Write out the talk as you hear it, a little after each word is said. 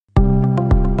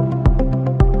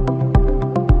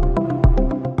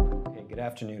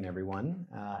afternoon, everyone,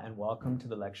 and welcome to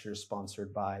the lecture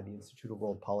sponsored by the Institute of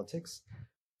World Politics.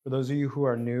 For those of you who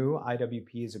are new,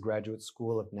 IWP is a graduate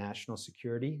school of national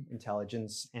security,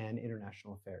 intelligence, and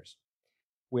international affairs.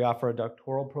 We offer a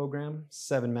doctoral program,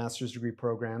 7 master's degree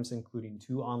programs, including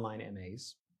 2 online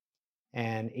MAs,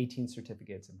 and 18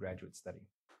 certificates of graduate study.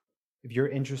 If you're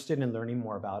interested in learning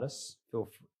more about us,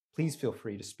 please feel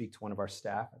free to speak to one of our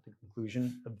staff at the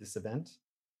conclusion of this event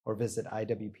or visit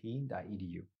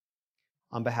iwp.edu.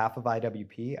 On behalf of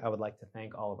IWP, I would like to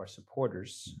thank all of our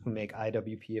supporters who make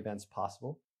IWP events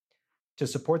possible. To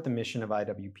support the mission of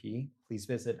IWP, please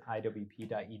visit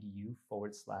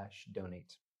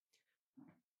iwp.edu/donate.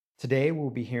 Today, we'll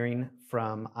be hearing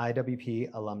from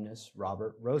IWP alumnus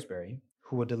Robert Roseberry,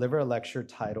 who will deliver a lecture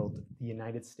titled The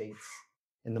United States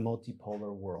in the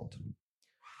Multipolar World.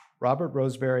 Robert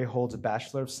Roseberry holds a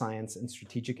Bachelor of Science in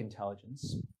Strategic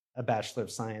Intelligence, a Bachelor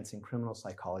of Science in Criminal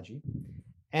Psychology,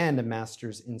 and a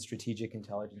Master's in Strategic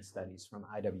Intelligence Studies from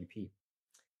IWP.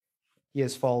 He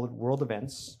has followed world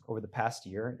events over the past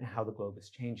year and how the globe is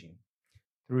changing.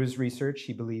 Through his research,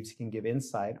 he believes he can give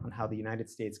insight on how the United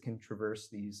States can traverse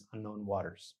these unknown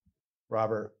waters.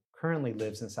 Robert currently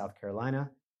lives in South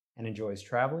Carolina and enjoys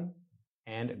traveling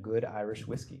and a good Irish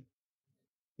whiskey.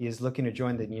 He is looking to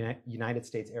join the United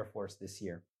States Airforce this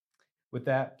year. With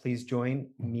that, please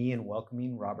join me in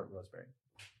welcoming Robert Roseberry.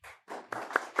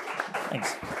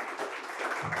 Thanks.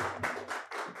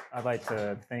 I'd like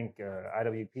to thank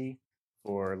IWP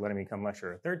for letting me come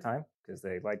lecture a 3rd time, because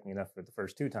they liked me enough for the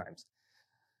first 2 times.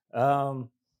 An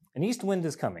east wind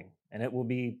is coming, and it will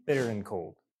be bitter and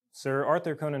cold. Sir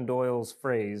Arthur Conan Doyle's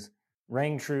phrase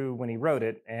rang true when he wrote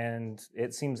it, and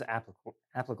it seems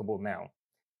applicable now.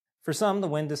 For some, the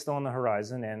wind is still on the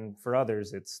horizon, and for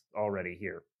others, it's already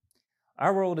here.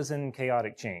 Our world is in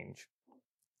chaotic change.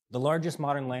 The largest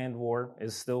modern land war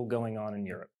is still going on in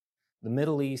Europe. The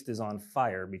Middle East is on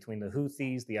fire between the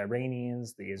Houthis, the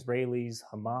Iranians, the Israelis,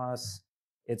 Hamas.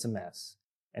 It's a mess.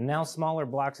 And now smaller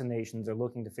blocs of nations are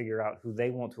looking to figure out who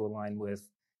they want to align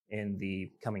with in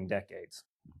the coming decades.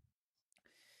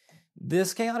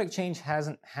 This chaotic change has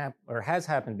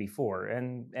happened before,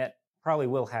 and it probably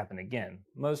will happen again.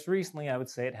 Most recently, I would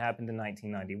say it happened in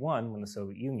 1991 when the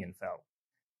Soviet Union fell.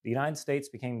 The United States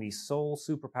became the sole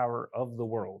superpower of the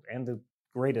world and the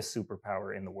greatest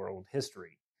superpower in the world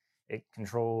history. It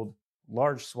controlled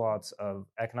large swaths of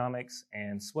economics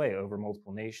and sway over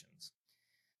multiple nations.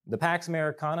 The Pax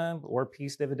Americana, or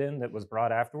peace dividend, that was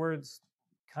brought afterwards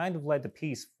kind of led to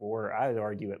peace for, I would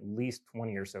argue, at least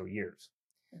 20 or so years.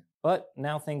 But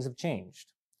now things have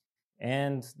changed.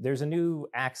 And there's a new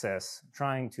axis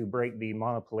trying to break the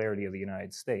monopolarity of the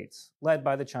United States, led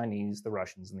by the Chinese, the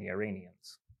Russians, and the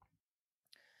Iranians.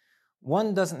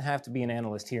 One doesn't have to be an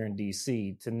analyst here in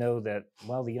DC to know that,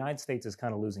 well, the United States is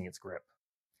kind of losing its grip.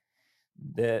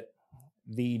 That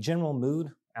the general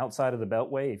mood outside of the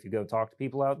Beltway, if you go talk to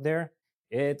people out there,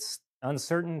 it's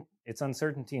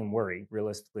uncertainty and worry,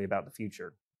 realistically, about the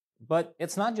future. But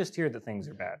it's not just here that things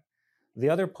are bad. The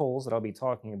other poles that I'll be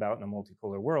talking about in a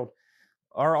multipolar world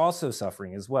are also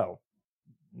suffering as well,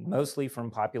 mostly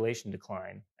from population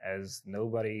decline, as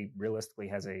nobody realistically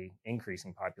has an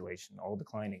increasing population, all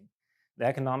declining. The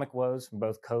economic woes from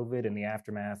both COVID and the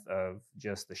aftermath of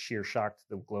just the sheer shock to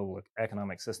the global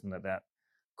economic system that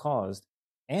caused,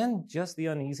 and just the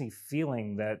uneasy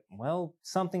feeling that, well,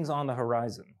 something's on the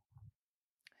horizon.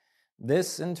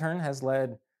 This, in turn, has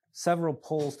led several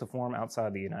poles to form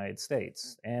outside the United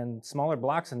States, and smaller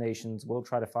blocs of nations will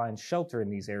try to find shelter in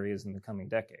these areas in the coming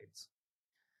decades.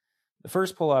 The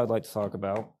first pole I would like to talk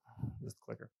about is the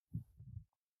clicker.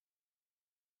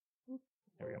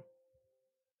 There we go.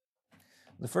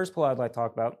 The first pole I'd like to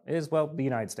talk about is, well, the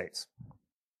United States.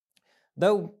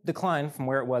 Though declined from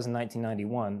where it was in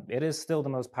 1991, it is still the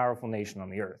most powerful nation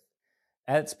on the earth.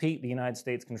 At its peak, the United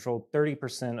States controlled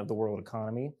 30% of the world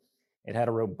economy. It had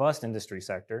a robust industry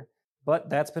sector, but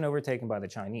that's been overtaken by the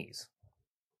Chinese.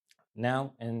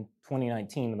 Now, in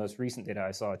 2019, the most recent data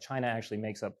I saw, China actually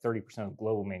makes up 30% of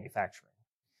global manufacturing.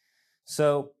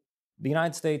 So the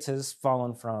United States has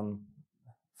fallen from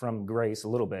grace a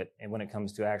little bit when it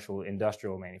comes to actual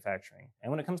industrial manufacturing. And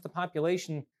when it comes to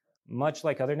population, much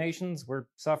like other nations, we're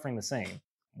suffering the same.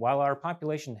 While our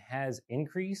population has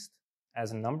increased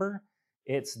as a number,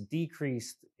 it's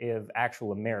decreased of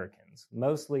actual Americans.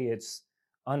 Mostly it's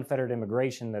unfettered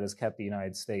immigration that has kept the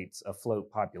United States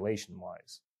afloat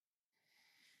population-wise.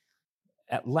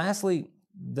 Lastly,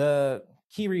 the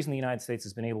key reason the United States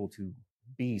has been able to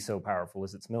be so powerful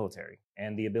is its military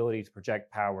and the ability to project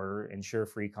power, ensure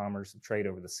free commerce and trade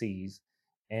over the seas,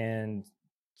 and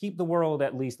keep the world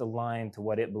at least aligned to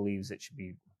what it believes it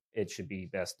should be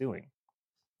best doing.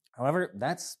 However,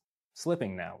 that's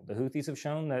slipping now. The Houthis have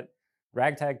shown that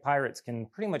ragtag pirates can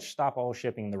pretty much stop all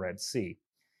shipping in the Red Sea.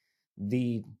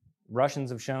 The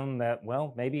Russians have shown that,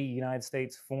 well, maybe United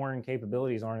States foreign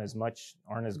capabilities aren't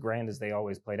as grand as they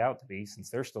always played out to be, since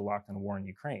they're still locked in a war in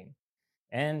Ukraine.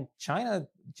 And China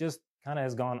just kind of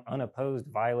has gone unopposed,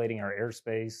 violating our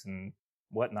airspace and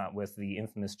whatnot with the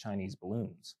infamous Chinese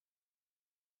balloons.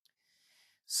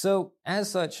 So, as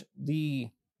such, the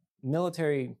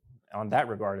military on that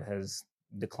regard has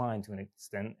declined to an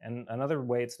extent. And another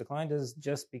way it's declined is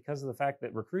just because of the fact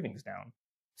that recruiting is down.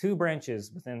 2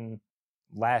 branches within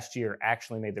last year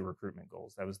actually made their recruitment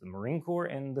goals. That was the Marine Corps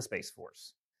and the Space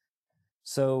Force.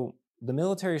 So the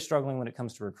military is struggling when it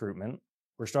comes to recruitment.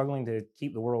 We're struggling to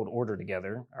keep the world order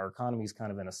together. Our economy is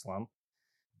kind of in a slump,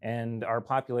 and our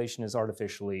population is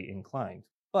artificially inclined.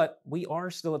 But we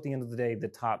are still, at the end of the day, the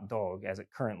top dog as it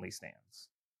currently stands.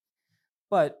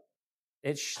 But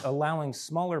it's allowing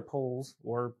smaller poles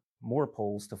or more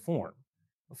poles to form,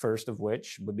 the first of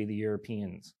which would be the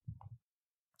Europeans.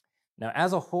 Now,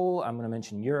 as a whole, I'm going to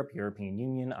mention Europe, European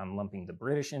Union. I'm lumping the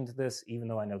British into this, even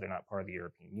though I know they're not part of the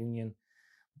European Union,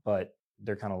 but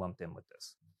they're kind of lumped in with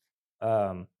this.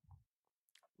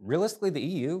 Realistically, the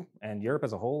EU and Europe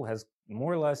as a whole has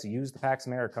more or less used the Pax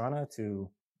Americana to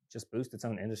just boost its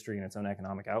own industry and its own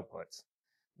economic outputs.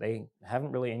 They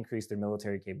haven't really increased their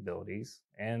military capabilities,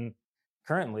 and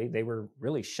currently, they were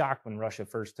really shocked when Russia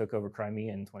first took over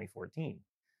Crimea in 2014.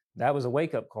 That was a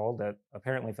wake-up call that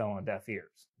apparently fell on deaf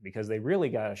ears, because they really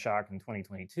got a shock in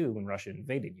 2022 when Russia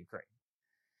invaded Ukraine.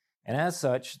 And as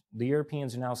such, the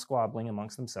Europeans are now squabbling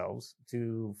amongst themselves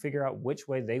to figure out which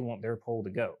way they want their pole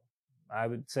to go. I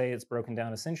would say it's broken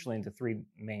down essentially into 3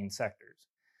 main sectors.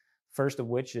 First of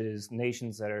which is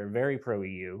nations that are very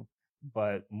pro-EU,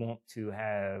 but want to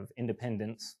have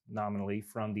independence nominally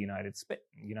from the United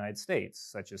States,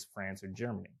 such as France or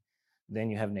Germany. Then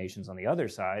you have nations on the other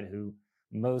side who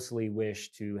mostly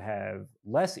wish to have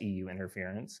less EU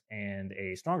interference and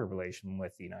a stronger relation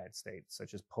with the United States,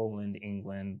 such as Poland,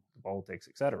 England, the Baltics,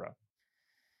 etc.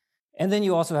 And then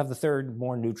you also have the third,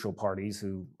 more neutral parties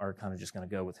who are kind of just going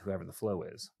to go with whoever the flow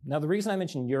is. Now, the reason I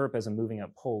mention Europe as a moving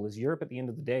up pole is Europe, at the end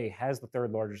of the day, has the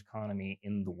 3rd largest economy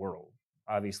in the world,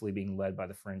 obviously being led by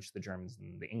the French, the Germans,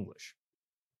 and the English.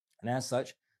 And as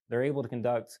such, they're able to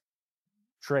conduct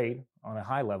trade on a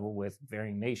high level with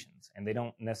varying nations, and they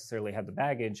don't necessarily have the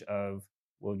baggage of,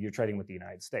 well, you're trading with the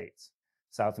United States.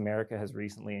 South America has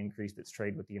recently increased its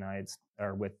trade with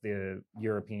the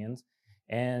Europeans,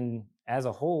 and as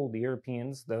a whole, the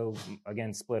Europeans, though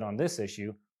again split on this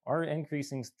issue, are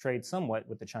increasing trade somewhat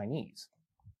with the Chinese.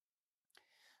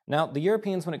 Now, the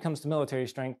Europeans, when it comes to military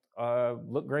strength,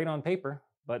 look great on paper,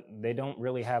 but they don't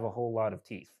really have a whole lot of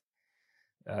teeth.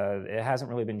 It hasn't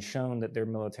really been shown that their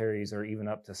militaries are even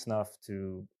up to snuff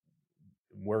to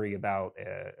worry about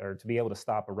or to be able to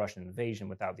stop a Russian invasion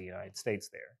without the United States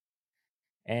there.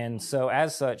 And so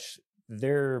as such,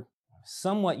 they're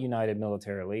somewhat united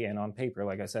militarily, and on paper,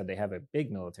 like I said, they have a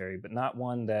big military, but not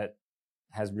one that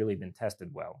has really been tested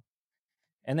well.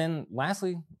 And then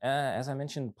lastly, as I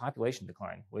mentioned, population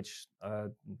decline, which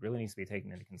really needs to be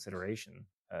taken into consideration.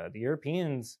 The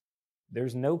Europeans,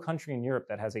 there's no country in Europe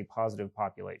that has a positive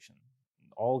population.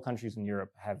 All countries in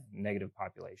Europe have negative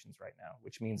populations right now,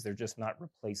 which means they're just not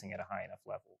replacing at a high enough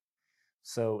level.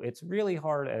 So it's really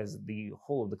hard as the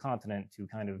whole of the continent to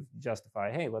kind of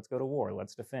justify, hey, let's go to war,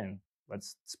 let's defend,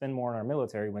 let's spend more on our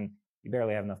military when you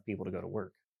barely have enough people to go to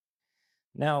work.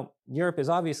 Now, Europe is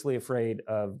obviously afraid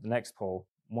of the next pole,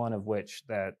 one of which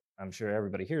that I'm sure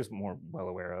everybody here is more well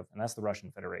aware of, and that's the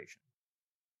Russian Federation.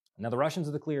 Now, the Russians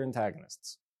are the clear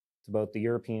antagonists to both the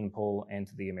European pole and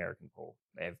to the American pole.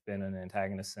 They've been an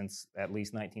antagonist since at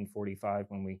least 1945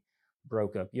 when we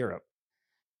broke up Europe.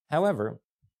 However,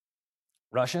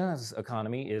 Russia's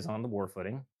economy is on the war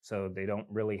footing, so they don't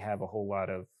really have a whole lot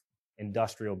of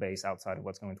industrial base outside of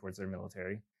what's going towards their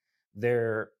military.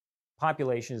 Their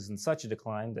population is in such a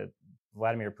decline that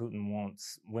Vladimir Putin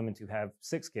wants women to have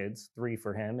 6 kids, 3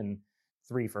 for him and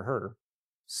 3 for her.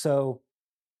 So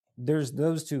there's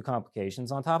those 2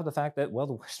 complications on top of the fact that, well,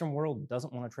 the Western world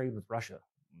doesn't want to trade with Russia.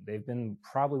 They've been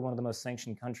probably one of the most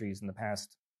sanctioned countries in the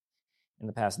past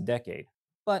decade.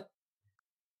 But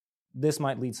this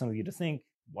might lead some of you to think,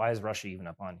 why is Russia even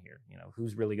up on here? You know,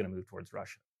 who's really going to move towards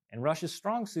Russia? And Russia's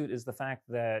strong suit is the fact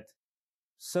that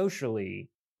socially,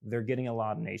 they're getting a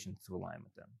lot of nations to align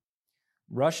with them.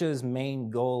 Russia's main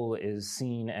goal is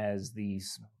seen as the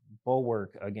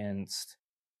bulwark against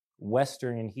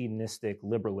Western hedonistic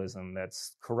liberalism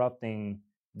that's corrupting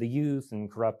the youth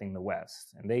and corrupting the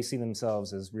West. And they see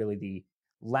themselves as really the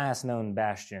last known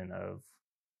bastion of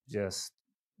just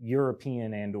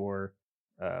European and or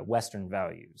Western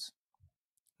values.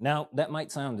 Now, that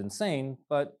might sound insane,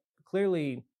 but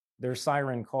clearly their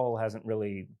siren call hasn't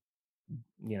really,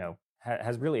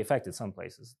 has really affected some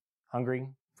places. Hungary,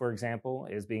 for example,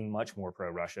 is being much more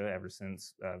pro-Russia ever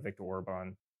since Viktor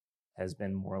Orban has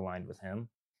been more aligned with him.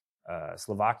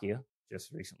 Slovakia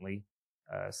just recently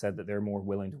said that they're more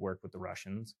willing to work with the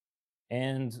Russians.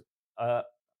 And a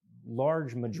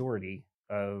large majority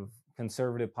of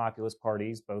conservative populist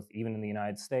parties, both even in the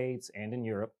United States and in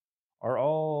Europe, are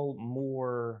all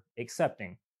more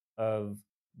accepting of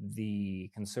the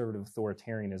conservative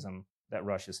authoritarianism that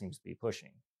Russia seems to be pushing.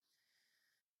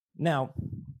 Now,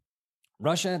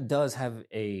 Russia does have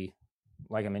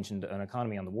like I mentioned, an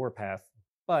economy on the warpath,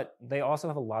 but they also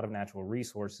have a lot of natural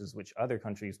resources which other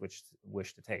countries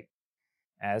wish to take.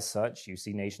 As such, you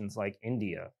see nations like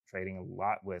India trading a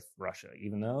lot with Russia,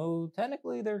 even though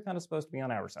technically they're kind of supposed to be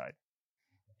on our side.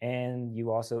 And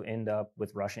you also end up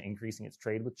with Russia increasing its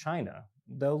trade with China.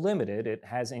 Though limited, it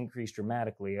has increased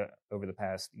dramatically over the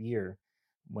past year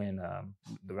when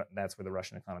that's where the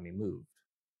Russian economy moved.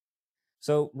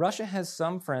 So Russia has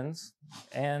some friends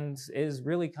and is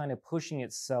really kind of pushing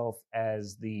itself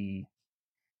as the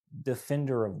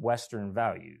defender of Western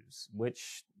values,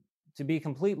 which, to be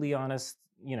completely honest,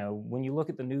 when you look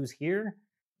at the news here,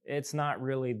 it's not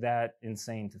really that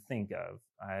insane to think of.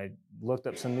 I looked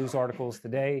up some news articles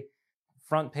today.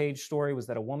 Front page story was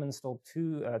that a woman stole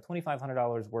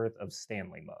 $2,500 worth of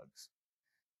Stanley mugs.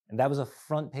 And that was a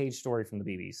front page story from the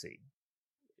BBC.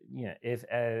 If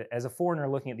as a foreigner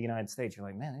looking at the United States, you're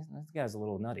like, man, this guy's a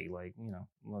little nutty. Like,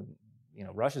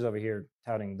 Russia's over here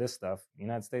touting this stuff. The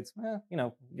United States,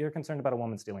 you're concerned about a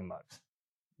woman stealing mugs.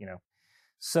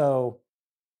 So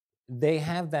they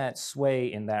have that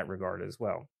sway in that regard as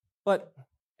well. But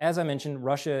as I mentioned,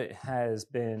 Russia has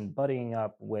been buddying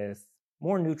up with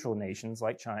more neutral nations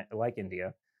like China, like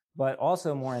India, but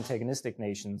also more antagonistic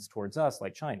nations towards us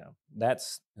like China.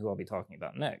 That's who I'll be talking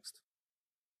about next.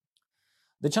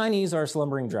 The Chinese are a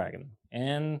slumbering dragon,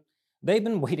 and they've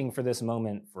been waiting for this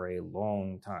moment for a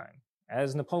long time.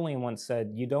 As Napoleon once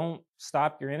said, you don't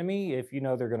stop your enemy if you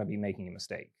know they're going to be making a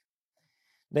mistake.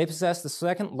 They possess the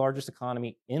second largest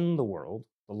economy in the world,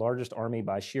 the largest army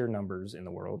by sheer numbers in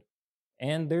the world,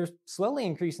 and they're slowly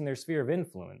increasing their sphere of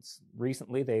influence.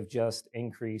 Recently, they've just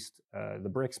increased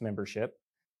the BRICS membership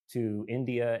to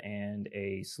India and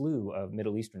a slew of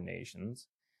Middle Eastern nations.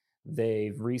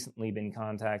 They've recently been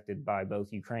contacted by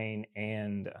both Ukraine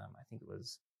and I think it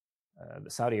was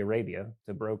Saudi Arabia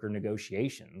to broker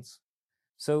negotiations.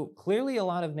 So clearly a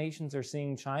lot of nations are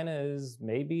seeing China as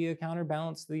maybe a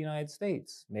counterbalance to the United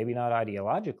States. Maybe not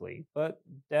ideologically, but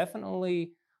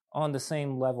definitely on the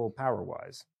same level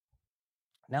power-wise.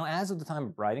 Now, as of the time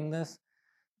of writing this,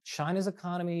 China's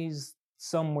economy is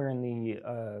somewhere in the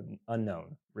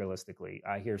unknown, realistically.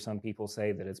 I hear some people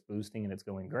say that it's boosting and it's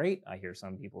going great. I hear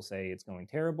some people say it's going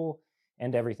terrible,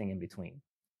 and everything in between.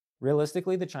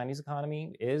 Realistically, the Chinese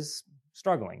economy is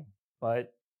struggling,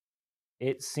 but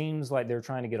it seems like they're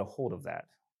trying to get a hold of that.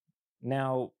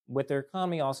 Now, with their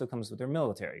economy also comes with their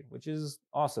military, which is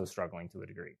also struggling to a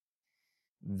degree.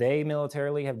 They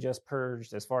militarily have just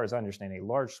purged, as far as I understand, a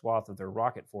large swath of their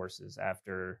rocket forces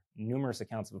after numerous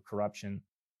accounts of corruption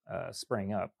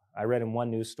sprang up. I read in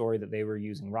one news story that they were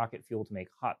using rocket fuel to make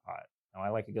hot pot. Now, I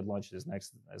like a good lunch as much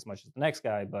as the next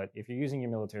guy, but if you're using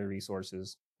your military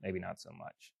resources, maybe not so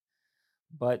much.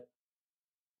 But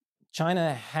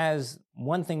China has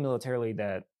one thing militarily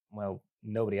that, well,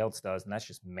 nobody else does, and that's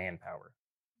just manpower.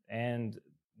 And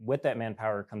with that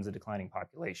manpower comes a declining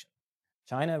population.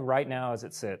 China right now, as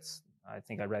it sits, I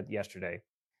think I read yesterday,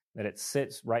 that it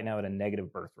sits right now at a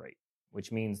negative birth rate,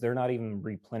 which means they're not even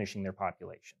replenishing their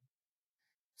population.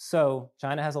 So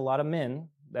China has a lot of men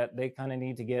that they kind of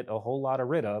need to get a whole lot of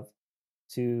rid of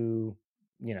to,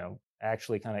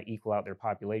 actually kind of equal out their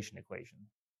population equation.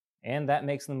 And that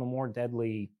makes them a more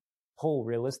deadly pull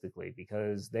realistically,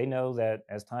 because they know that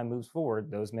as time moves forward,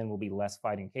 those men will be less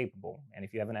fighting capable. And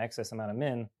if you have an excess amount of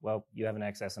men, well, you have an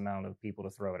excess amount of people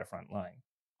to throw at a front line.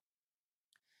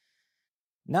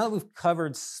 Now that we've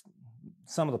covered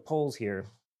some of the polls here,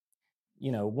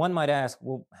 one might ask,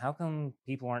 well, how come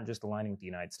people aren't just aligning with the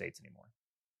United States anymore?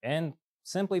 And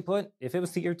simply put, if it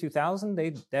was the year 2000,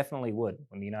 they definitely would,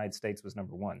 when the United States was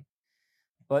number one.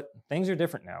 But things are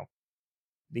different now.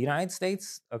 The United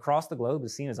States across the globe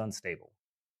is seen as unstable.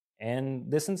 And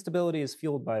this instability is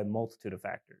fueled by a multitude of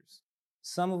factors,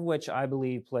 some of which I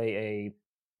believe play a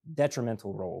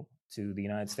detrimental role to the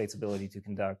United States' ability to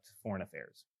conduct foreign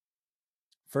affairs.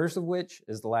 First of which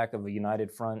is the lack of a united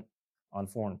front on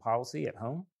foreign policy at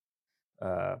home.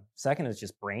 Second is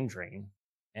just brain drain.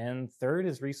 And third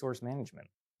is resource management.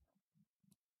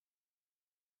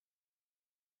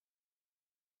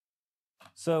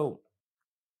 So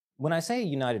when I say a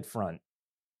united front,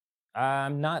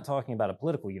 I'm not talking about a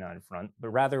political united front, but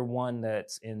rather one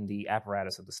that's in the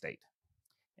apparatus of the state.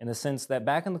 In the sense that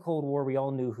back in the Cold War, we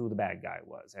all knew who the bad guy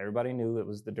was. Everybody knew it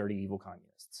was the dirty, evil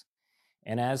communists.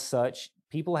 And as such,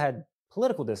 people had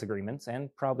political disagreements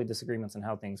and probably disagreements on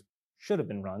how things should have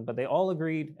been run, but they all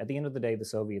agreed at the end of the day, the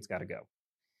Soviets got to go.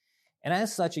 And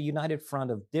as such, a united front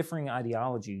of differing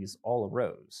ideologies all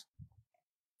arose.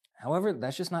 However,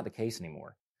 that's just not the case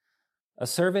anymore. A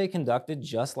survey conducted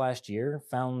just last year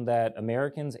found that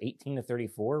Americans 18 to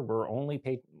 34 were only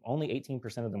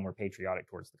 18% of them were patriotic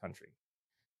towards the country.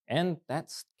 And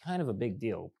that's kind of a big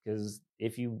deal, because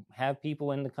if you have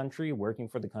people in the country working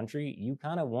for the country, you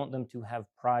kind of want them to have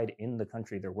pride in the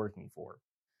country they're working for.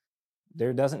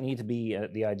 There doesn't need to be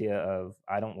the idea of,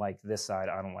 I don't like this side,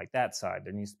 I don't like that side.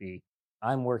 There needs to be,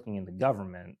 I'm working in the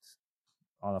government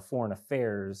on the foreign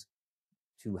affairs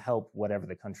to help whatever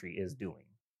the country is doing,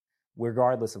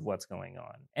 regardless of what's going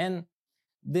on. And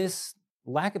this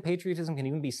lack of patriotism can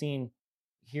even be seen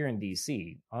here in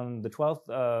DC. On the 12th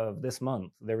of this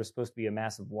month, there was supposed to be a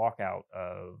massive walkout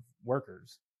of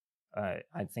workers, I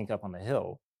think up on the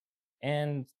Hill.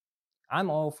 And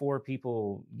I'm all for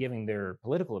people giving their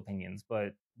political opinions,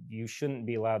 but you shouldn't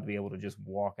be allowed to be able to just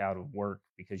walk out of work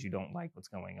because you don't like what's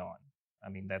going on. I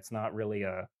mean, that's not really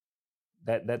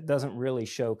that doesn't really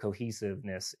show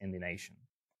cohesiveness in the nation.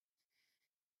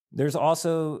 There's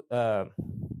also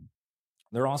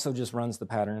there also just runs the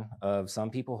pattern of some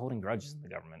people holding grudges in the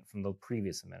government from the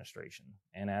previous administration,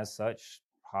 and as such,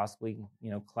 possibly,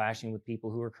 clashing with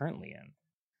people who are currently in.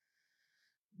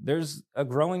 There's a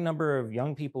growing number of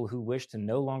young people who wish to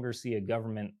no longer see a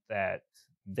government that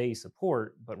they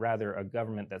support, but rather a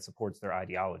government that supports their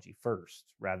ideology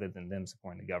first, rather than them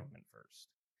supporting the government first.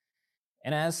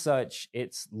 And as such,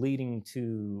 it's leading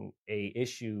to a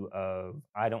issue of,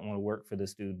 I don't want to work for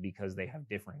this dude because they have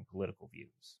differing political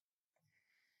views.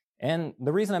 And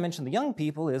the reason I mention the young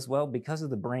people is, well, because of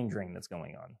the brain drain that's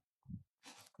going on.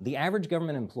 The average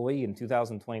government employee in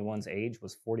 2021's age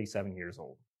was 47 years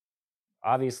old.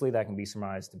 Obviously, that can be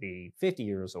surmised to be 50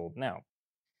 years old now.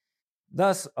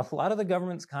 Thus, a lot of the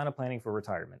government's kind of planning for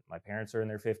retirement. My parents are in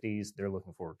their 50s. They're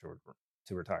looking forward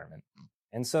to retirement.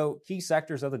 And so key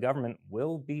sectors of the government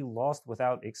will be lost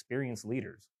without experienced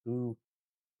leaders who,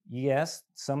 yes,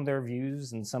 some of their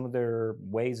views and some of their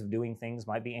ways of doing things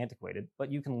might be antiquated,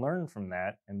 but you can learn from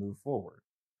that and move forward.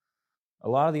 A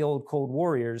lot of the old Cold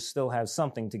Warriors still have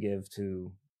something to give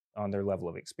to on their level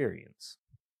of experience.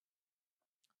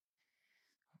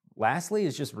 Lastly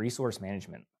is just resource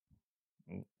management.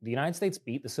 The United States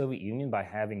beat the Soviet Union by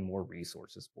having more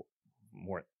resources,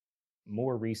 more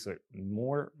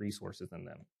resources than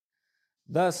them.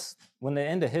 Thus, when the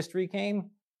end of history came,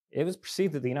 it was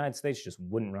perceived that the United States just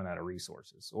wouldn't run out of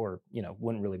resources, or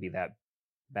wouldn't really be that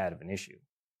bad of an issue.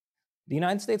 The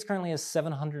United States currently has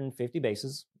 750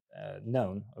 bases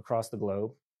known across the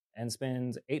globe and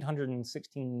spends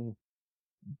 $816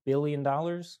 billion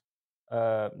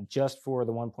just for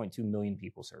the 1.2 million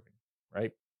people serving,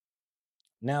 right?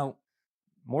 Now,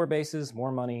 more bases,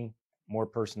 more money, more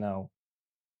personnel.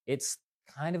 It's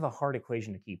kind of a hard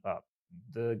equation to keep up.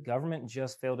 The government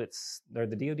just failed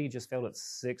the DoD just failed its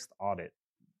sixth audit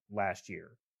last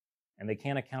year, and they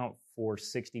can't account for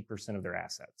 60% of their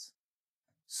assets.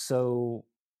 So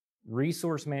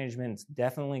resource management is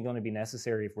definitely going to be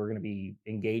necessary if we're going to be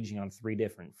engaging on 3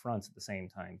 different fronts at the same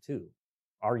time too,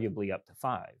 arguably up to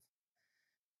 5.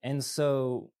 And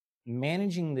so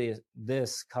managing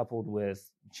this coupled with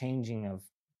changing of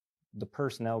the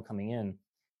personnel coming in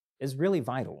is really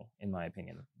vital, in my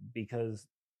opinion, because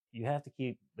you have to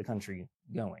keep the country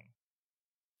going.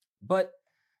 But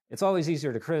it's always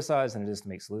easier to criticize than it is to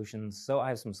make solutions, so I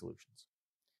have some solutions.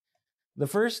 The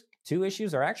first 2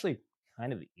 issues are actually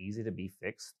kind of easy to be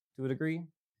fixed to a degree.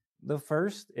 The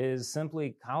first is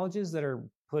simply colleges that are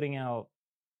putting out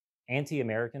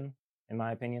anti-American, in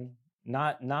my opinion,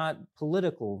 not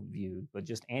political viewed, but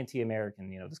just anti-American,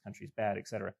 this country's bad,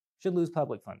 etc., should lose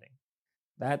public funding.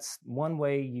 That's one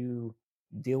way you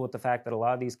deal with the fact that a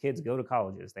lot of these kids go to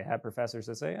colleges. They have professors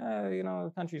that say,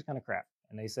 the country's kind of crap.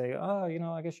 And they say,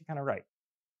 I guess you're kind of right.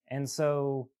 And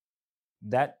so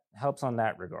that helps on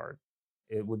that regard.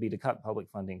 It would be to cut public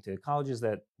funding to colleges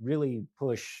that really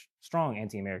push strong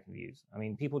anti-American views. I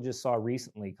mean, people just saw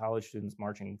recently college students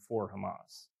marching for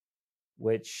Hamas,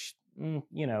 which,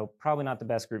 probably not the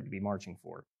best group to be marching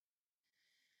for.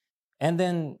 And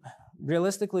then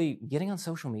realistically, getting on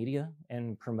social media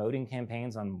and promoting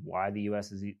campaigns on why the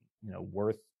U.S. is,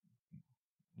 worth,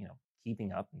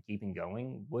 keeping up and keeping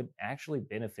going would actually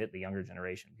benefit the younger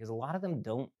generation, because a lot of them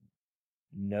don't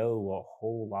know a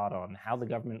whole lot on how the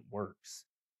government works,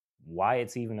 why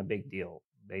it's even a big deal.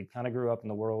 They kind of grew up in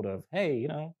the world of, hey,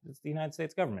 it's the United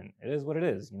States government. It is what it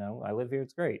is. I live here.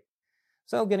 It's great.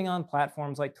 So getting on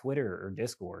platforms like Twitter or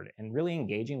Discord and really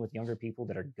engaging with younger people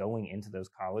that are going into those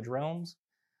college realms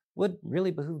would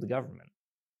really behoove the government.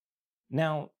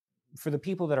 Now, for the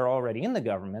people that are already in the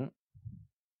government,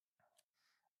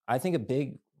 I think a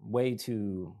big way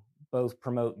to both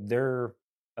promote their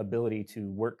ability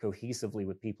to work cohesively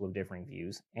with people of differing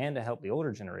views and to help the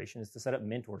older generation is to set up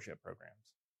mentorship programs.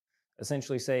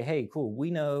 Essentially say, hey, cool, we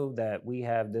know that we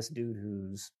have this dude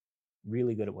who's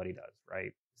really good at what he does,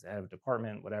 right? He's the head of a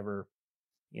department, whatever.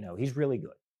 He's really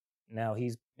good. Now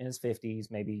he's in his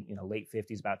 50s, maybe, late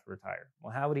 50s, about to retire.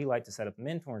 Well, how would he like to set up a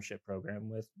mentorship program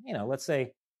with, let's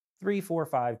say 3, 4,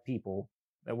 5 people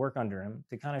that work under him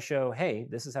to kind of show, hey,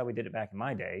 this is how we did it back in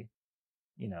my day,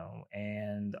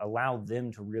 and allow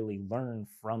them to really learn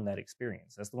from that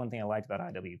experience. That's the one thing I liked about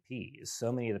IWP is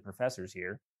so many of the professors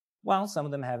here, while some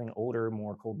of them having older,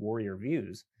 more Cold Warrior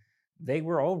views, they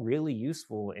were all really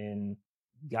useful in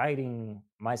guiding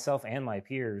myself and my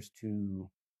peers to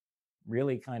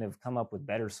really kind of come up with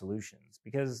better solutions,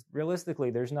 because realistically,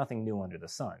 there's nothing new under the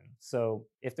sun. So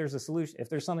if there's a solution, if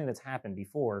there's something that's happened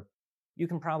before, you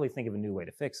can probably think of a new way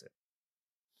to fix it.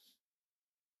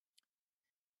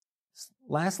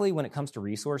 Lastly, when it comes to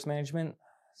resource management,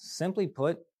 simply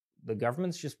put, the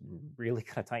government's just really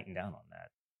got to tighten down on that,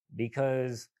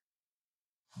 because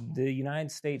the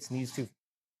United States needs to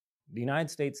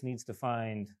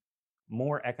find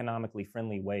more economically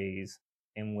friendly ways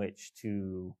in which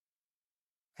to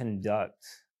conduct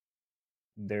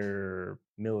their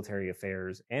military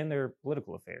affairs and their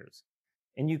political affairs.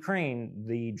 In Ukraine,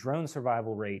 the drone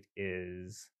survival rate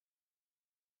is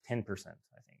 10%,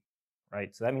 I think,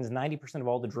 right? So that means 90% of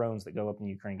all the drones that go up in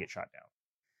Ukraine get shot down.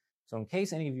 So in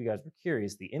case any of you guys were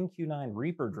curious, the MQ-9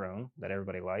 Reaper drone that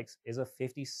everybody likes is a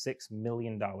 $56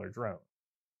 million drone.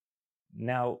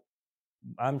 Now,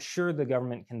 I'm sure the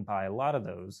government can buy a lot of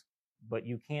those, but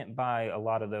you can't buy a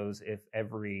lot of those if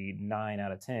every 9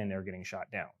 out of 10 are getting shot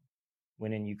down.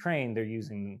 When in Ukraine,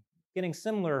 they're getting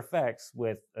similar effects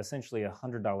with essentially a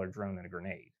 $100 drone and a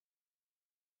grenade.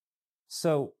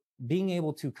 So being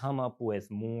able to come up with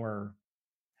more,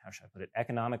 how should I put it,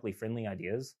 economically friendly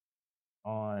ideas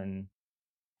on,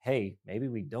 hey, maybe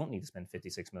we don't need to spend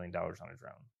 $56 million on a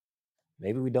drone.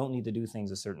 Maybe we don't need to do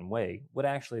things a certain way, would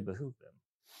actually behoove them.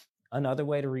 Another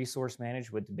way to resource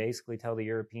manage would basically tell the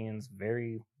Europeans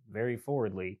very, very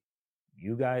forwardly,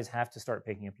 you guys have to start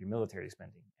picking up your military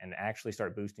spending and actually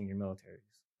start boosting your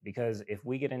militaries. Because if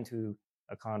we get into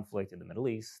a conflict in the Middle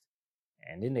East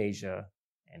and in Asia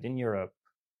and in Europe,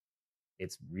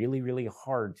 it's really, really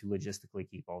hard to logistically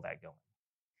keep all that going.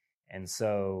 And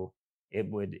so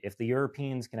if the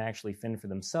Europeans can actually fend for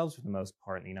themselves for the most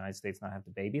part and the United States not have to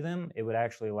baby them, it would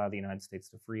actually allow the United States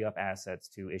to free up assets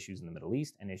to issues in the Middle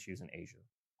East and issues in Asia.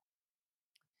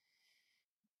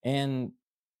 And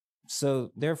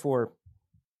so therefore,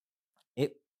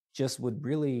 it just would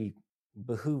really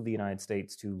behoove the United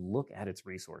States to look at its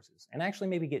resources and actually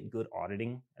maybe get good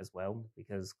auditing as well,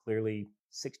 because clearly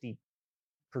 60%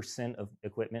 of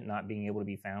equipment not being able to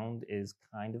be found is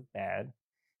kind of bad.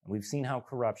 And we've seen how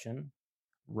corruption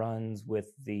runs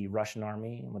with the Russian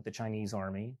army and with the Chinese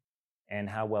army, and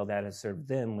how well that has served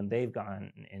them when they've gone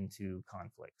into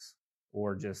conflicts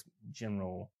or just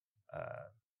general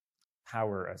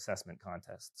power assessment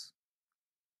contests.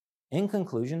 In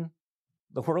conclusion,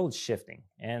 the world's shifting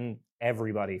and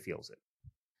everybody feels it.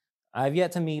 I've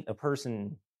yet to meet a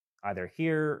person either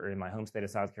here or in my home state of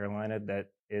South Carolina that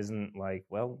isn't like,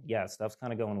 well, yeah, stuff's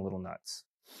kind of going a little nuts.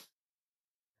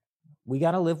 We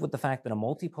got to live with the fact that a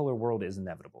multipolar world is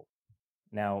inevitable.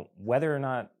 Now, whether or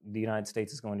not the United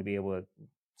States is going to be able to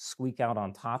squeak out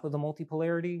on top of the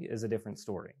multipolarity is a different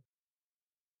story.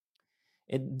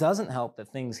 It doesn't help that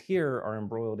things here are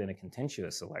embroiled in a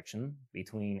contentious election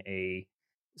between a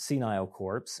senile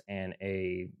corpse and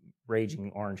a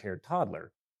raging orange-haired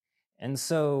toddler. And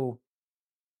so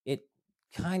it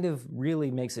kind of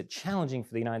really makes it challenging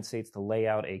for the United States to lay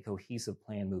out a cohesive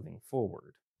plan moving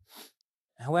forward.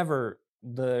 However,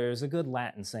 there's a good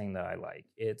Latin saying that I like.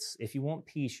 It's, if you want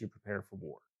peace, you prepare for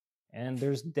war. And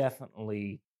there's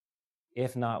definitely,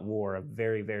 if not war, a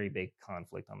very, very big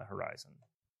conflict on the horizon.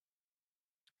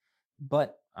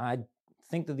 But I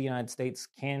think that the United States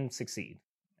can succeed,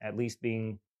 at least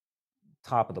being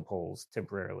top of the polls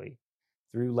temporarily,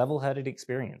 through level-headed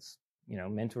experience,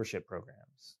 mentorship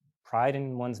programs, pride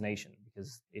in one's nation.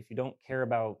 Because if you don't care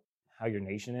about how your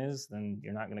nation is, then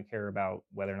you're not going to care about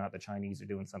whether or not the Chinese are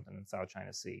doing something in South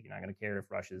China Sea. You're not going to care if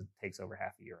Russia takes over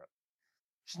half of Europe.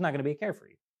 It's just not going to be a care for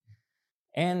you.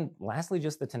 And lastly,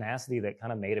 just the tenacity that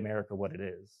kind of made America what it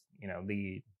is.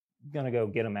 The gonna go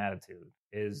get them attitude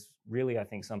is really, I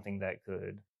think, something that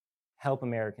could help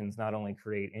Americans not only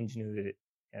create ingenuity,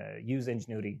 use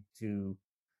ingenuity to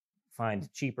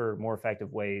find cheaper, more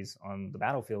effective ways on the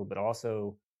battlefield, but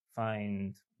also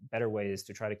find better ways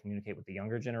to try to communicate with the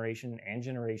younger generation and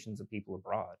generations of people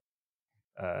abroad,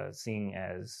 seeing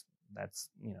as that's,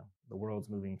 the world's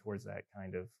moving towards that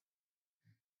kind of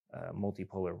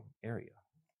multipolar area.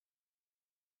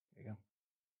 There you go.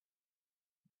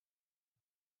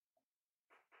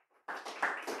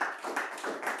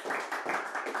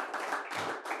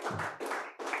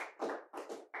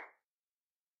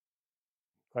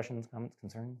 Questions, comments,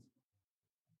 concerns?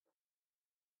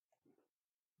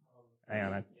 Hang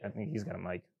on, I think he's got a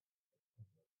mic.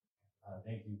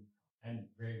 Thank you. And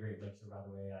very great lecture, by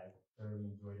the way. I thoroughly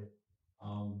enjoyed it.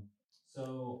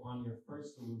 So on your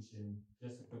first solution,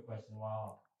 just a quick question.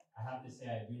 While I have to say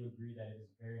I do agree that it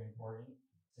is very important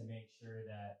to make sure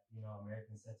that,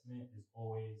 American sentiment is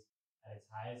always at its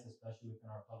highest, especially within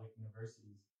our public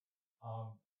universities.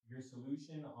 Your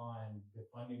solution on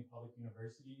defunding public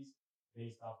universities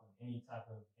based off of any type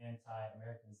of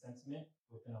anti-American sentiment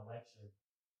within a lecture,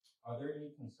 are there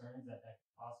any concerns that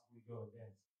could possibly go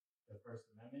against the First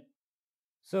Amendment?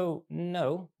 So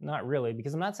no, not really,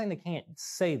 because I'm not saying they can't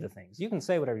say the things. You can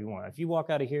say whatever you want. If you walk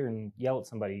out of here and yell at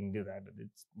somebody, you can do that.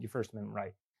 It's your First Amendment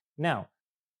right. Now,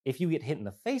 if you get hit in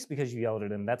the face because you yelled at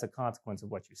them, that's a consequence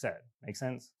of what you said. Make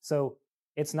sense? So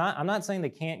I'm not saying they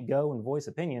can't go and voice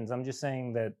opinions. I'm just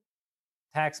saying that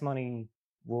tax money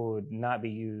would not be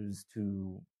used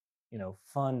to,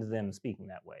 fund them speaking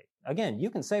that way. Again, you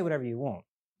can say whatever you want,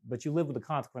 but you live with the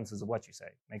consequences of what you say.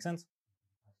 Make sense?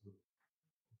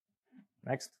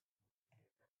 Next.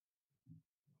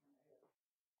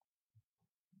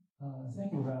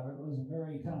 Thank you, Robert. It was a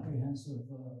very comprehensive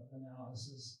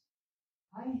analysis.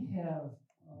 I have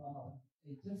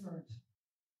a different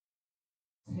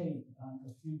take on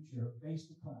the future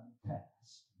based upon the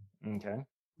past. Okay.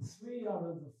 3 out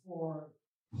of the 4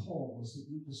 polls that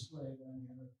you displayed on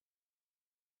your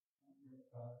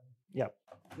yep.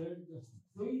 The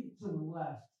 3 to the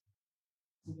left,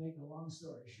 to make a long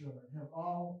story short, have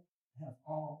all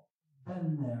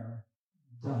been there,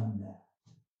 done that.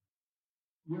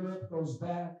 Europe goes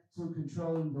back to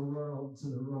controlling the world to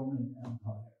the Roman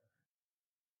Empire.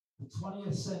 The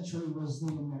 20th century was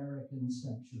the American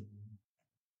century.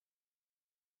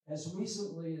 As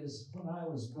recently as when I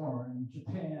was born,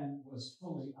 Japan was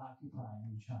fully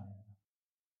occupying China.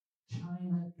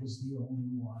 China is the only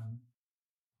one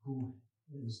who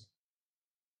has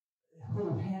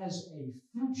a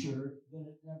future that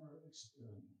it never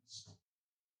experienced.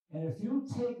 And if you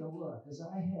take a look, as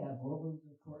I have over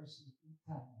the course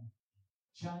of time,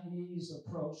 Chinese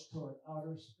approach toward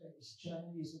outer space,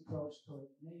 Chinese approach toward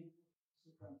naval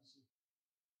supremacy,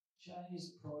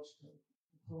 Chinese approach to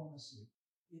diplomacy,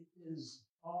 it is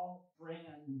all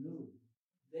brand new.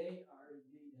 They are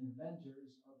the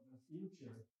inventors of the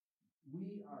future.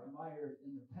 We are mired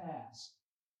in the past.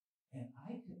 And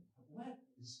what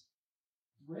is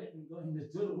Britain going to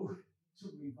do to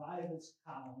revive its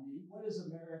colony? What is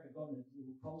America going to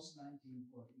do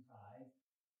post-1945?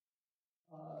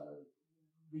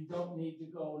 We don't need to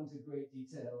go into great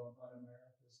detail about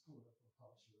America's political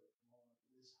culture at the moment.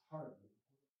 It is hardly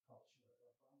political culture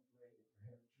of great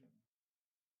heritage.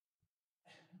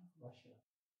 Russia.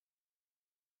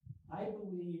 I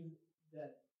believe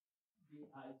that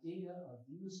the idea of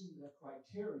using the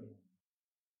criterion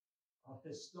of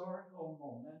historical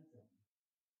momentum,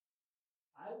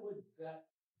 I would bet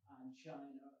on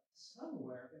China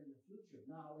somewhere in the future.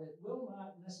 Now, it will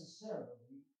not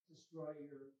necessarily destroy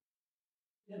your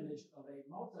image of a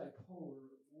multipolar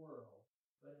world,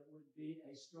 but it would be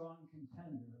a strong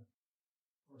contender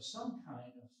for some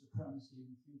kind of supremacy in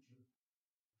the future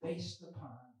based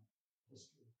upon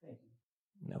history. Thank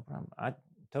you. No problem. I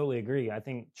totally agree. I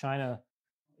think China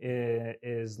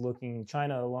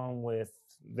China along with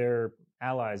their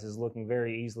allies is looking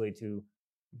very easily to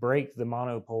break the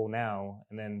monopole now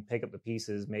and then pick up the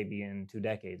pieces maybe in 2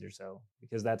 decades or so,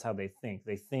 because that's how they think.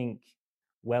 They think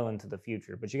well into the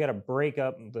future, but you got to break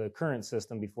up the current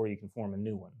system before you can form a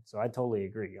new one. So I totally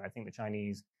agree. I think the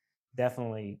Chinese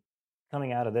definitely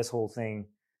coming out of this whole thing,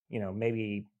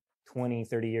 maybe 20,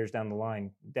 30 years down the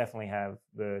line, definitely have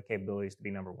the capabilities to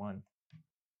be number one.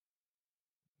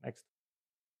 Next.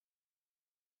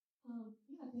 Yeah,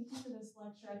 thank you for this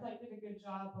lecture. I thought you did a good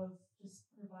job of just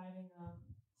providing a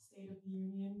State of the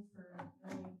Union for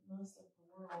really most of the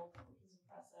world, which was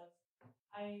impressive.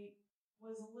 I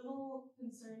was a little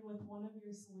concerned with one of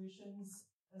your solutions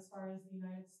as far as the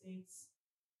United States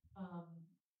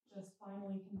just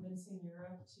finally convincing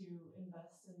Europe to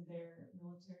invest in their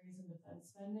militaries and defense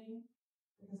spending,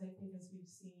 because I think as we've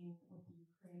seen with the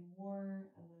Ukraine war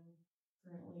and then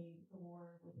currently the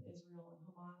war with Israel and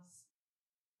Hamas,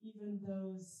 even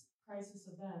those crisis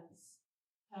events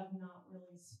have not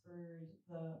really spurred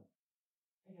the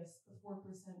 4%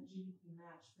 GDP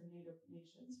match for NATO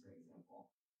nations, for example.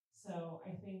 So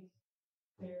I think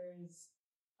there is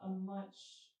a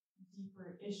much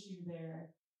deeper issue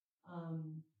there,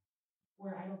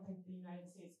 where I don't think the United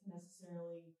States can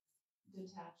necessarily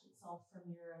detach itself from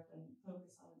Europe and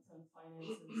focus on its own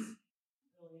finances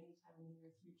really anytime in the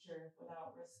near future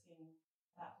without risking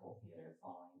that whole theater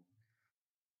falling.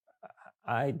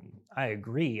 I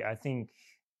agree. I think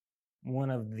one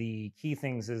of the key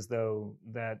things is, though,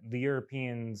 that the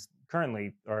Europeans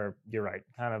currently are, you're right,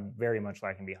 kind of very much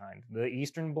lagging behind. The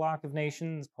Eastern Bloc of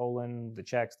nations, Poland, the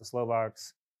Czechs, the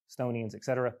Slovaks, Estonians,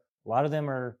 etc., a lot of them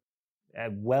are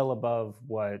well above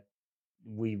what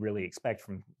we really expect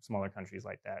from smaller countries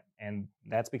like that. And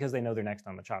that's because they know they're next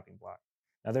on the chopping block.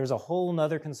 Now, there's a whole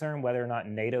nother concern whether or not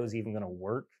NATO is even going to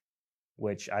work,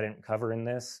 which I didn't cover in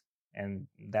this. And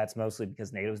that's mostly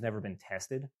because NATO's never been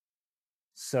tested.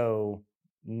 So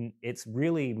it's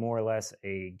really more or less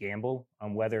a gamble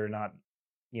on whether or not,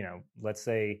 let's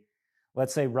say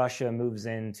Russia moves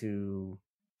into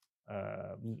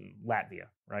Latvia,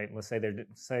 right? Let's say they're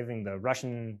saving the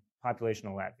Russian population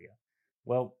of Latvia.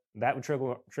 Well, that would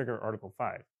trigger Article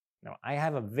 5. Now, I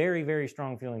have a very, very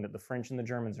strong feeling that the French and the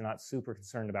Germans are not super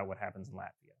concerned about what happens in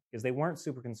Latvia, because they weren't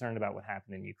super concerned about what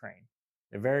happened in Ukraine.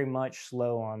 They're very much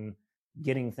slow on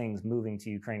getting things moving to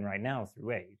Ukraine right now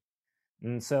through aid.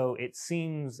 And so it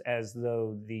seems as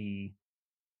though the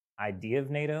idea of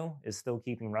NATO is still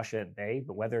keeping Russia at bay,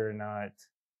 but whether or not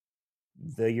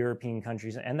the European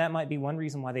countries, and that might be one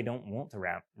reason why they don't want to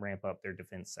ramp up their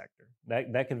defense sector.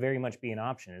 That could very much be an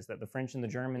option, is that the French and the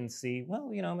Germans see, well,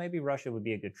 maybe Russia would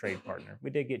be a good trade partner. We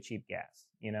did get cheap gas,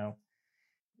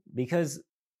 because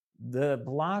the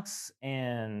blocs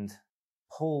and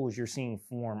poles you're seeing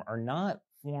form are not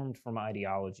formed from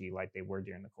ideology like they were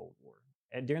during the Cold War.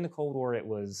 During the Cold War, it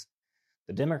was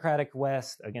the democratic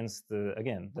West against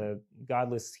the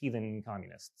godless heathen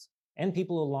communists. And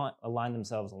people align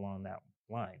themselves along that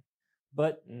line.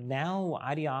 But now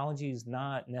ideology is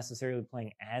not necessarily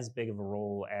playing as big of a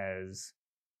role as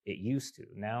it used to.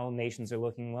 Now nations are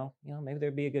looking, well, maybe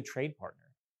there'd be a good trade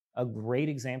partner. A great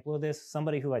example of this,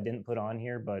 somebody who I didn't put on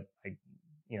here, but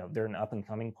they're an up and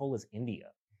coming pole, is India.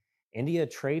 India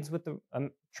trades with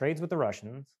the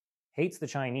Russians, hates the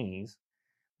Chinese,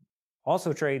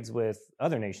 also trades with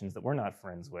other nations that we're not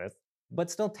friends with, but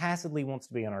still tacitly wants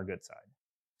to be on our good side.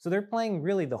 So they're playing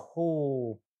really the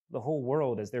whole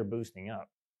world as they're boosting up.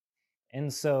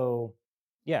 And so,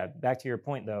 yeah, back to your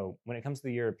point though, when it comes to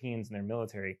the Europeans and their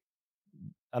military,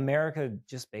 America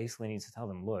just basically needs to tell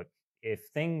them, look, if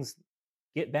things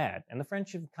get bad, and the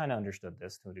French have kind of understood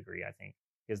this to a degree, I think,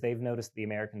 because they've noticed the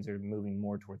Americans are moving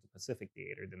more towards the Pacific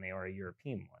theater than they are a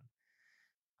European one.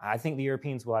 I think the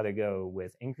Europeans will either go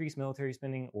with increased military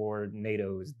spending or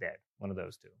NATO is dead, one of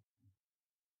those two.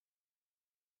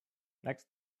 Next.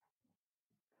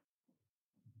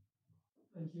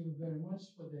 Thank you very much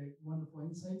for the wonderful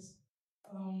insights.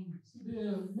 So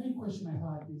the main question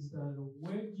I had is that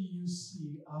where do you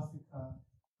see Africa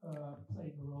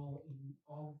playing a role in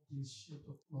all of this shift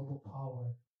of global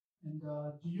power? And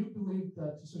do you believe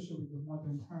that, especially with the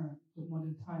modern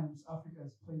times, Africa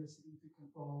has played a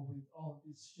significant role with all of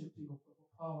this shifting of global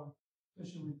power,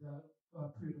 especially with the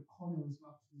period of colonialism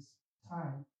up to this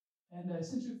time? And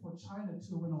essentially for China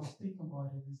too, when I was thinking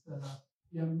about it, is that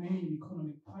their main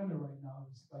economic partner right now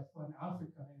is by far in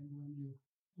Africa. And when you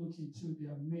look into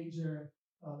their major,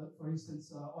 for instance,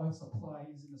 oil supply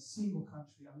is in a single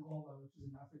country, Angola, which is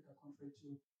in Africa, contrary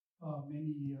to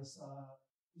many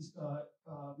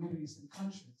Middle Eastern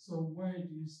countries. So where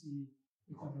do you see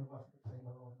the continent of Africa playing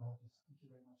a role in all this? Thank you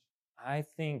very much. I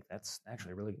think that's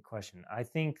actually a really good question. I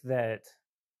think that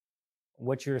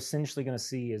what you're essentially going to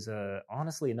see is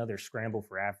honestly another scramble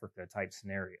for Africa type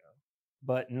scenario,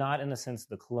 but not in the sense of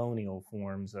the colonial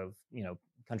forms of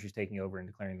countries taking over and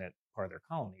declaring that part of their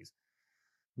colonies.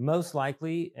 Most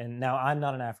likely, and now I'm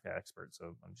not an Africa expert,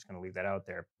 so I'm just going to leave that out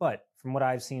there, but from what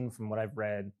I've seen, from what I've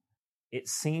read, it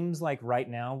seems like right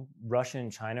now Russia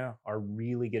and China are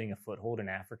really getting a foothold in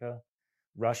Africa.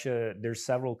 Russia, there's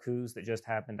several coups that just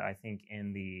happened, I think,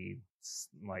 in the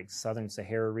southern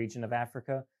Sahara region of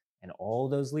Africa, And all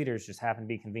those leaders just happen to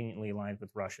be conveniently aligned with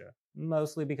Russia,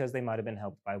 mostly because they might have been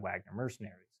helped by Wagner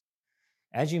mercenaries.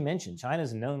 As you mentioned, China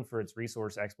is known for its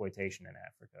resource exploitation in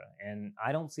Africa, and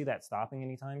I don't see that stopping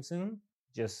anytime soon,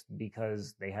 just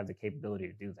because they have the capability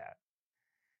to do that.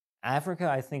 Africa,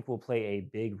 I think, will play a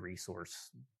big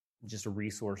resource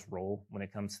role when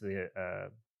it comes to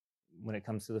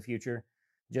the future,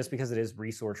 just because it is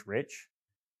resource rich,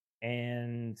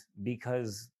 and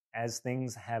because as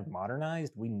things have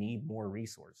modernized, we need more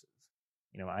resources.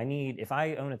 If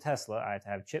I own a Tesla, I have to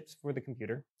have chips for the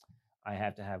computer. I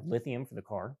have to have lithium for the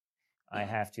car. I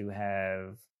have to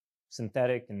have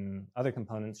synthetic and other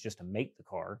components just to make the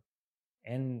car.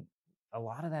 And a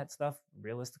lot of that stuff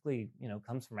realistically,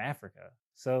 comes from Africa.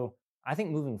 So I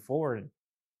think moving forward,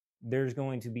 there's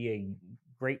going to be a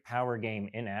great power game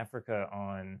in Africa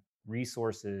on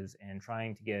resources and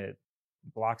trying to get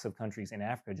blocks of countries in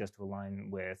Africa just to align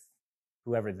with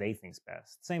whoever they think's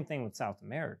best. Same thing with South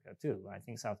America too. I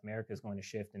think South America is going to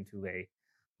shift into a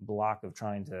block of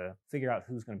trying to figure out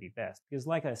who's going to be best. Because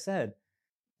like I said,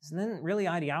 it's not really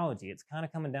ideology. It's kind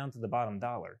of coming down to the bottom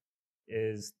dollar.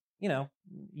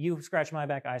 You scratch my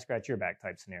back, I scratch your back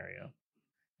type scenario.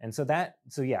 And so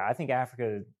yeah, I think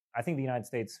the United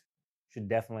States should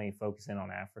definitely focus in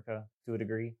on Africa to a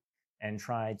degree and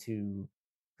try to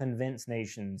convince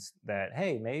nations that,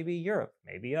 hey, maybe Europe,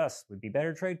 maybe us would be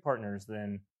better trade partners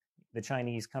than the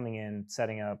Chinese coming in,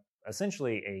 setting up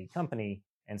essentially a company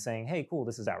and saying, hey, cool,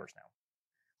 this is ours now.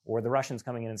 Or the Russians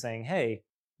coming in and saying, hey,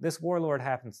 this warlord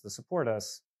happens to support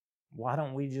us. Why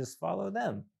don't we just follow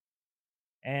them?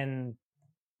 And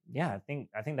yeah, I think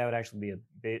that would actually be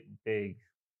a big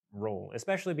role,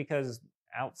 especially because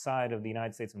outside of the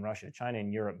United States and Russia, China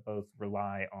and Europe both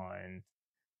rely on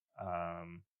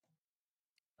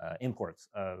imports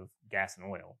of gas and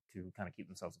oil to kind of keep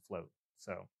themselves afloat.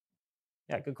 So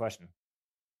yeah, good question.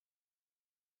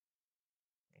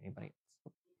 Anybody?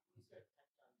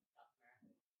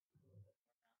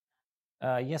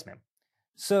 Yes, ma'am.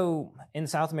 So in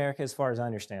South America, as far as I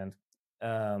understand,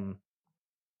 a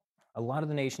lot of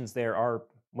the nations there are,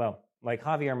 well, like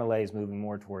Javier Milei is moving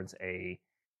more towards a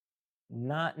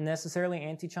not necessarily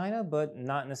anti-China, but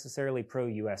not necessarily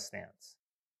pro-US stance,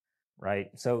 right?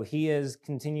 So he's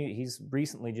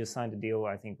recently just signed a deal,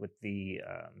 I think, with the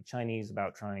Chinese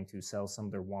about trying to sell some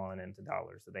of their yuan into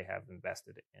dollars that they have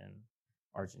invested in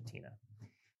Argentina.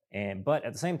 But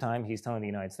at the same time, he's telling the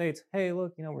United States, hey,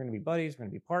 look, we're going to be buddies, we're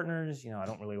going to be partners. I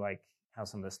don't really like how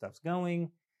some of this stuff's going.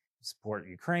 Support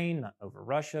Ukraine, not over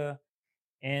Russia.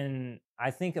 And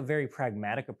I think a very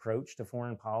pragmatic approach to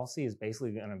foreign policy is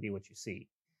basically going to be what you see.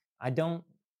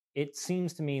 It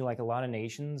seems to me like a lot of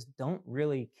nations don't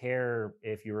really care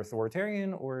if you're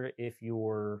authoritarian or if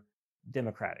you're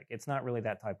democratic. It's not really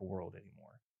that type of world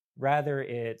anymore. Rather,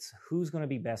 it's who's going to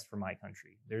be best for my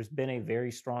country. There's been a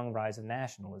very strong rise of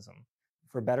nationalism,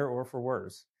 for better or for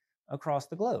worse, across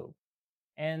the globe.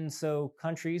 And so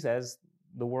countries, as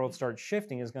the world starts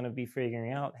shifting, is going to be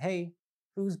figuring out, hey,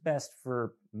 who's best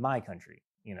for my country?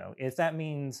 If that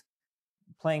means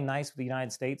playing nice with the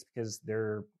United States because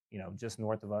they're, just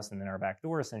north of us and in our back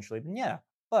door, essentially, then yeah.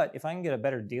 But if I can get a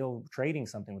better deal trading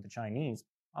something with the Chinese,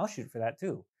 I'll shoot for that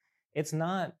too. It's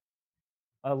not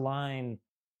aligned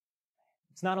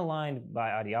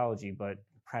by ideology, but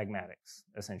pragmatics,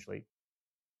 essentially.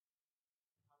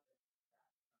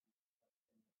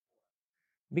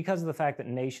 Because of the fact that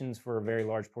nations for a very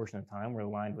large portion of time were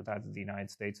aligned with either the United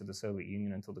States or the Soviet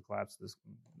Union until the collapse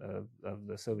of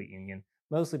the Soviet Union,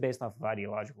 mostly based off of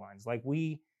ideological lines. Like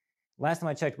last time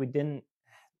I checked, we didn't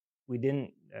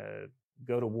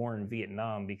go to war in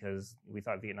Vietnam because we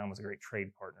thought Vietnam was a great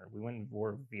trade partner. We went to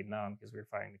war with Vietnam because we were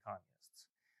fighting the communists.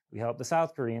 We helped the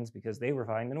South Koreans because they were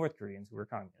fighting the North Koreans who were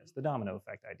communists, the domino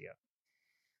effect idea.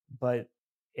 But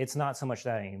it's not so much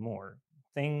that anymore.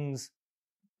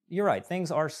 You're right,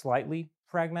 things are slightly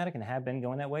pragmatic and have been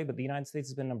going that way, but the United States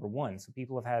has been number one. So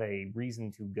people have had a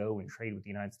reason to go and trade with the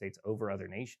United States over other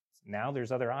nations. Now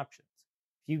there's other options.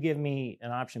 If you give me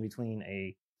an option between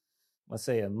let's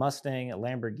say a Mustang, a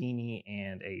Lamborghini,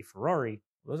 and a Ferrari,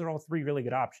 those are all three really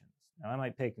good options. Now I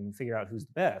might pick and figure out who's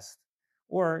the best,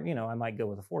 or I might go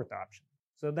with a fourth option.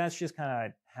 So that's just kind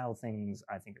of how things,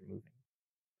 I think, are moving.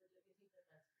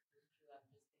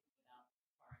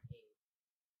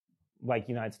 Like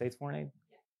United States foreign aid?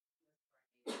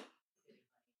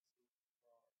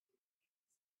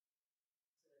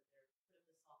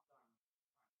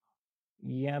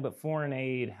 Yeah, but foreign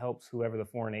aid helps whoever the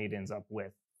foreign aid ends up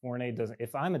with. Foreign aid doesn't.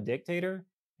 If I'm a dictator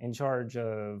in charge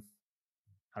of,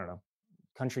 I don't know,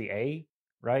 country A,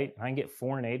 right? I can get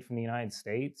foreign aid from the United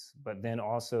States, but then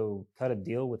also cut a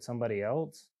deal with somebody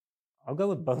else. I'll go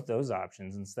with both those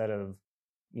options instead of,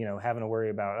 having to worry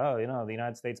about, oh, the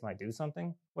United States might do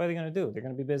something. What are they going to do? They're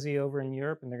going to be busy over in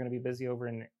Europe, and they're going to be busy over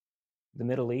in the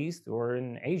Middle East or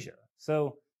in Asia.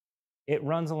 So it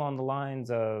runs along the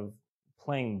lines of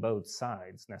playing both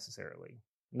sides necessarily,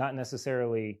 not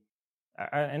necessarily.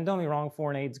 And don't be wrong,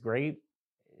 foreign aid's great.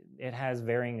 It has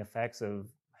varying effects of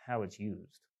how it's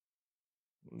used,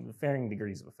 varying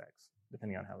degrees of effects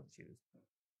depending on how it's used.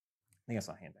 I think I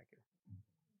saw a hand back here.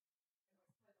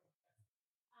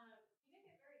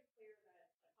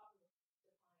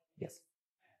 Yes.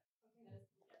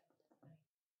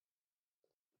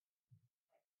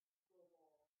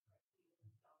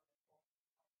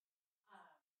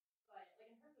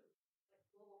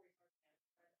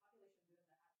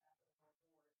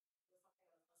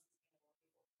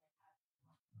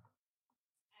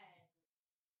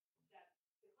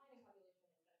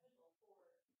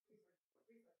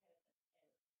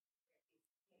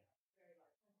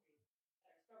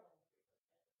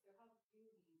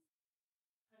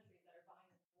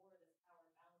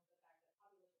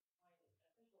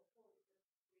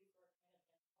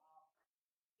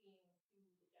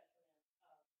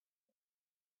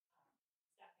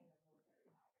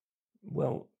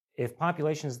 Well, if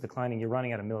population is declining, you're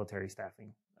running out of military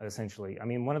staffing, essentially. I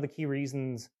mean, one of the key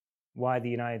reasons why the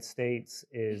United States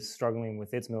is struggling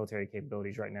with its military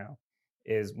capabilities right now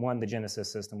is, one, the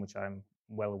Genesis system, which I'm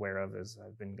well aware of as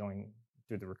I've been going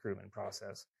through the recruitment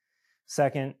process.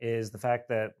 Second is the fact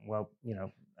that,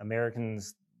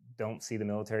 Americans don't see the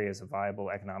military as a viable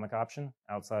economic option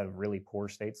outside of really poor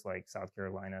states like South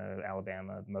Carolina,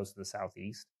 Alabama, most of the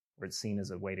Southeast, where it's seen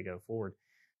as a way to go forward.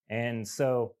 And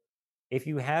so if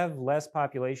you have less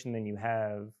population than you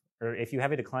have, or if you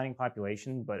have a declining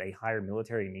population but a higher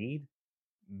military need,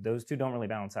 those two don't really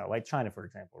balance out. Like China, for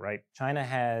example, right? China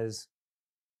has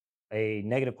a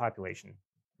negative population,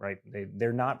 right?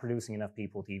 They're not producing enough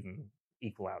people to even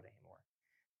equal out anymore.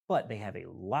 But they have a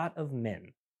lot of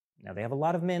men. Now, they have a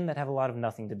lot of men that have a lot of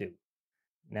nothing to do.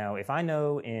 Now, if I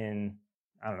know in,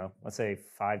 I don't know, let's say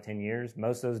 5-10 years,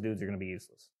 most of those dudes are going to be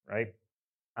useless, right?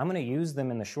 I'm going to use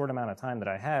them in the short amount of time that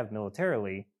I have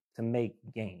militarily to make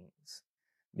gains.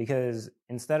 Because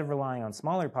instead of relying on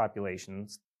smaller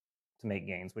populations to make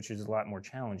gains, which is a lot more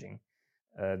challenging,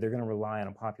 they're going to rely on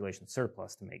a population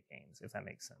surplus to make gains, if that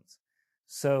makes sense.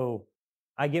 So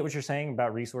I get what you're saying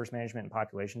about resource management and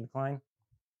population decline.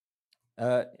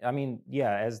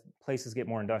 As places get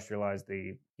more industrialized,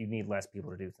 you need less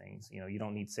people to do things. You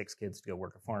don't need 6 kids to go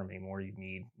work a farm anymore. You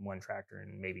need 1 tractor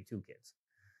and maybe 2 kids.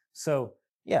 So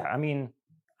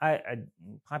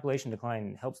population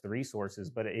decline helps the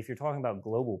resources, but if you're talking about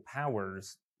global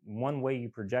powers, one way you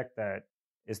project that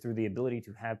is through the ability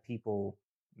to have people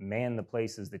man the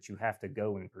places that you have to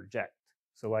go and project.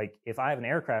 So like if I have an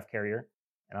aircraft carrier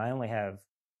and I only have,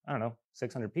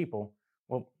 600 people,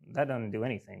 well, that doesn't do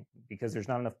anything because there's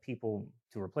not enough people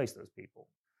to replace those people.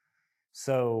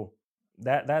 So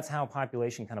that's how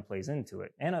population kind of plays into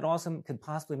it. And it also could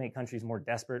possibly make countries more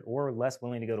desperate or less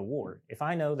willing to go to war. If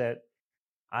I know that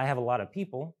I have a lot of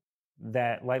people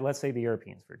that, like, let's say the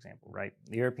Europeans, for example, right?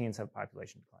 The Europeans have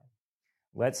population decline.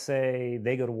 Let's say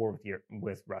they go to war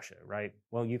with Russia, right?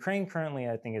 Well, Ukraine currently,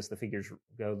 I think as the figures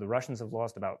go, the Russians have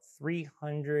lost about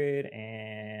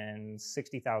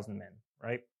 360,000 men,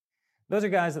 right? Those are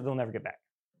guys that they'll never get back.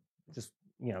 Just,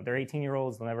 they're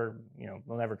 18-year-olds, they'll never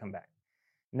come back.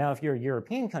 Now, if you're a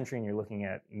European country and you're looking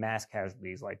at mass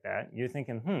casualties like that, you're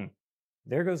thinking,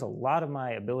 there goes a lot of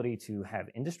my ability to have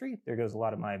industry. There goes a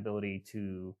lot of my ability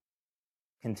to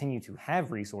continue to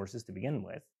have resources to begin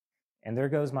with. And there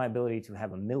goes my ability to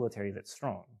have a military that's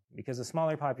strong. Because a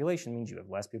smaller population means you have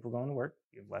less people going to work,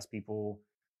 you have less people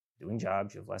doing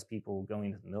jobs, you have less people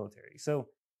going to the military. So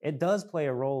it does play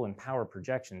a role in power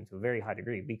projection to a very high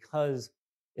degree because,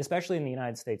 especially in the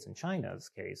United States and China's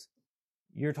case,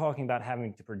 you're talking about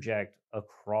having to project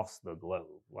across the globe.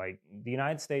 Like the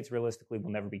United States realistically will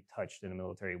never be touched in a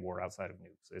military war outside of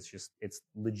nukes. It's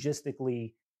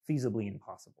logistically, feasibly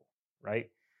impossible, right?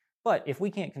 But if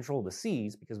we can't control the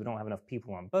seas because we don't have enough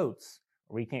people on boats,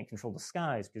 or we can't control the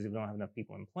skies because we don't have enough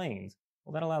people in planes,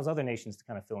 well, that allows other nations to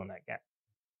kind of fill in that gap.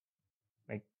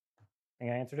 Think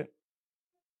I answered it?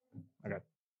 Okay.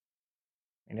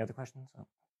 Any other questions? So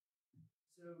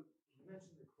you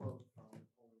mentioned the quote from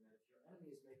Napoleon that if your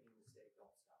enemy is making a mistake,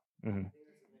 don't stop. Mm-hmm. I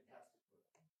think that's a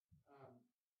fantastic quote.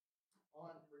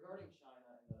 Regarding China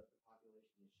and the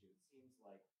population issue, it seems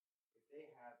like if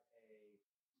they have a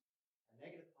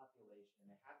negative population and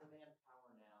they have the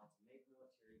manpower now to make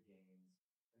military gains,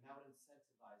 then that would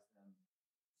incentivize them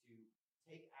to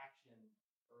take action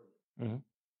early. Mm-hmm.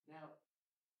 Now,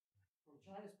 from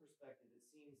China's perspective, it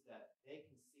seems that they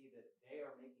can see that they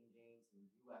are making gains and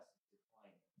the U.S. is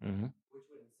declining, Mm-hmm. which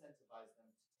would incentivize them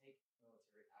to take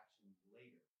military action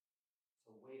later,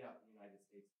 to wait out the United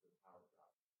States for the power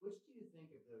drop. Which do you think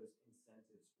of those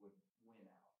incentives would win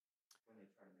out when they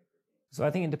try to make their gains? So I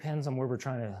think it depends on where we're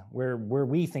trying to, where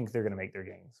we think they're going to make their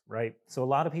gains, right? So a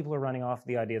lot of people are running off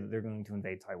the idea that they're going to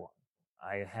invade Taiwan.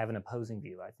 I have an opposing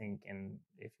view, I think, and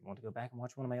if you want to go back and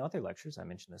watch one of my other lectures, I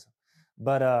mentioned this,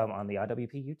 but on the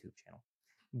IWP YouTube channel.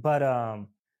 But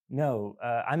no,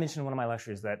 I mentioned in one of my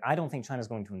lectures that I don't think China's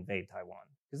going to invade Taiwan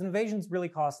because an invasion is really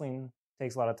costly and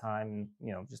takes a lot of time.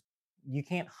 You know, just you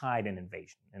can't hide an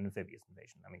invasion, an amphibious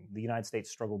invasion. I mean, the United States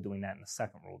struggled doing that in the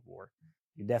Second World War.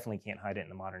 You definitely can't hide it in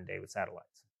the modern day with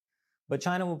satellites. But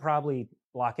China will probably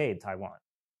blockade Taiwan.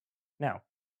 Now,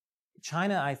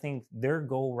 China, I think their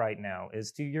goal right now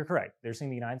is to, you're correct, they're seeing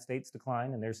the United States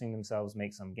decline and they're seeing themselves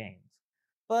make some gains.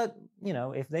 But, you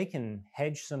know, if they can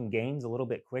hedge some gains a little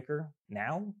bit quicker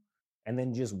now and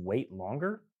then just wait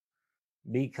longer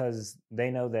because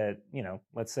they know that, you know,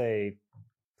 let's say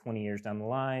 20 years down the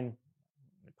line,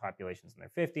 the population's in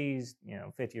their 50s, you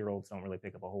know, 50-year-olds don't really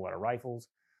pick up a whole lot of rifles.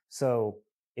 So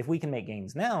if we can make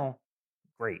gains now,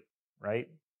 great, right?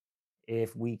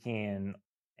 If we can,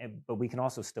 but we can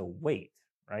also still wait,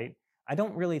 right? I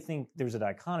don't really think there's a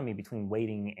dichotomy between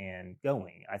waiting and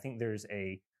going. I think there's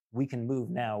a we can move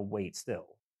now, wait still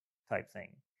type thing.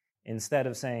 Instead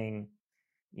of saying,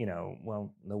 you know,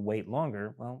 well, they'll wait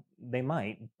longer. Well, they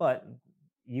might, but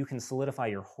you can solidify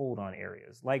your hold on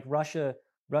areas. Like Russia,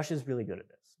 Russia's really good at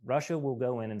this. Russia will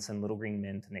go in and send little green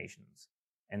men to nations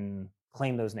and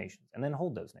claim those nations and then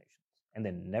hold those nations and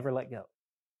then never let go.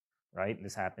 Right?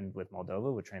 This happened with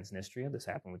Moldova, with Transnistria. This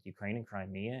happened with Ukraine and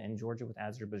Crimea, and Georgia with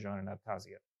Azerbaijan and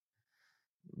Abkhazia.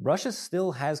 Russia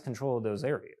still has control of those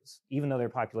areas, even though their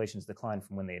populations declined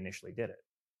from when they initially did it.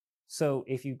 So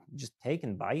if you just take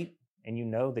and bite, and you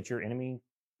know that your enemy,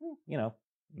 you know,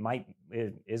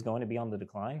 is going to be on the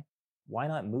decline, why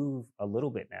not move a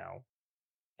little bit now,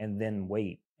 and then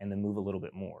wait, and then move a little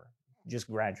bit more, just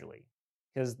gradually?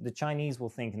 Because the Chinese will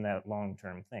think in that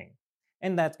long-term thing.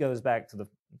 And that goes back to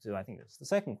I think the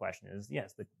second question is,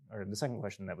 yes, the second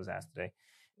question that was asked today,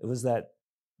 it was that,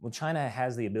 well, China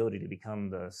has the ability to become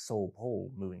the sole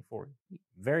pole moving forward.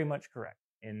 Very much correct.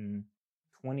 In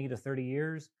 20 to 30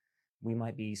 years, we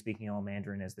might be speaking all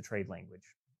Mandarin as the trade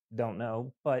language. Don't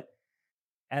know, but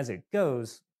as it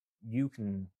goes, you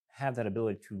can have that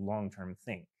ability to long-term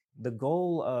think. The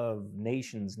goal of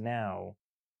nations now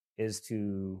is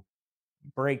to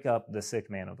break up the sick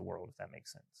man of the world, if that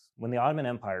makes sense. When the Ottoman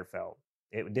Empire fell,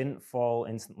 it didn't fall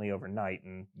instantly overnight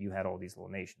and you had all these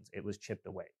little nations. It was chipped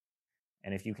away.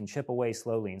 And if you can chip away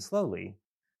slowly and slowly,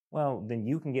 well, then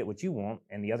you can get what you want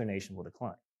and the other nation will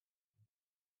decline.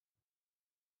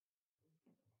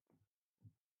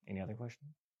 Any other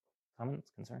questions,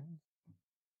 comments, concerns?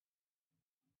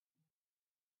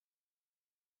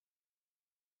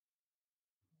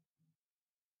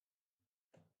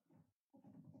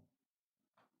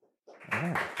 All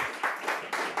right.